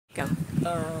Go.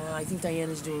 I think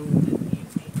Diana's doing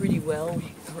pretty well.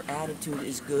 Her attitude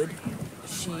is good.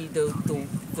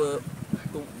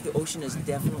 The ocean has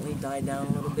definitely died down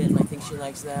a little bit, and I think she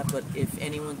likes that. But if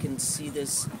anyone can see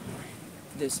this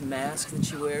mask that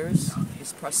she wears,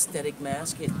 this prosthetic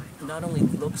mask, it not only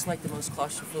looks like the most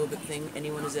claustrophobic thing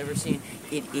anyone has ever seen,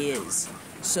 it is.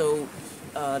 So,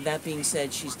 that being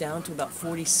said, she's down to about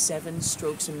 47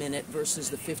 strokes a minute versus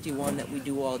the 51 that we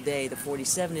do all day. The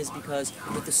 47 is because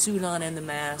with the suit on and the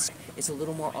mask, it's a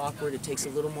little more awkward. It takes a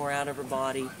little more out of her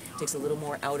body, takes a little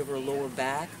more out of her lower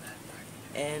back,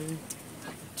 and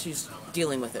she's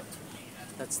dealing with it.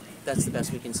 That's the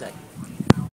best we can say.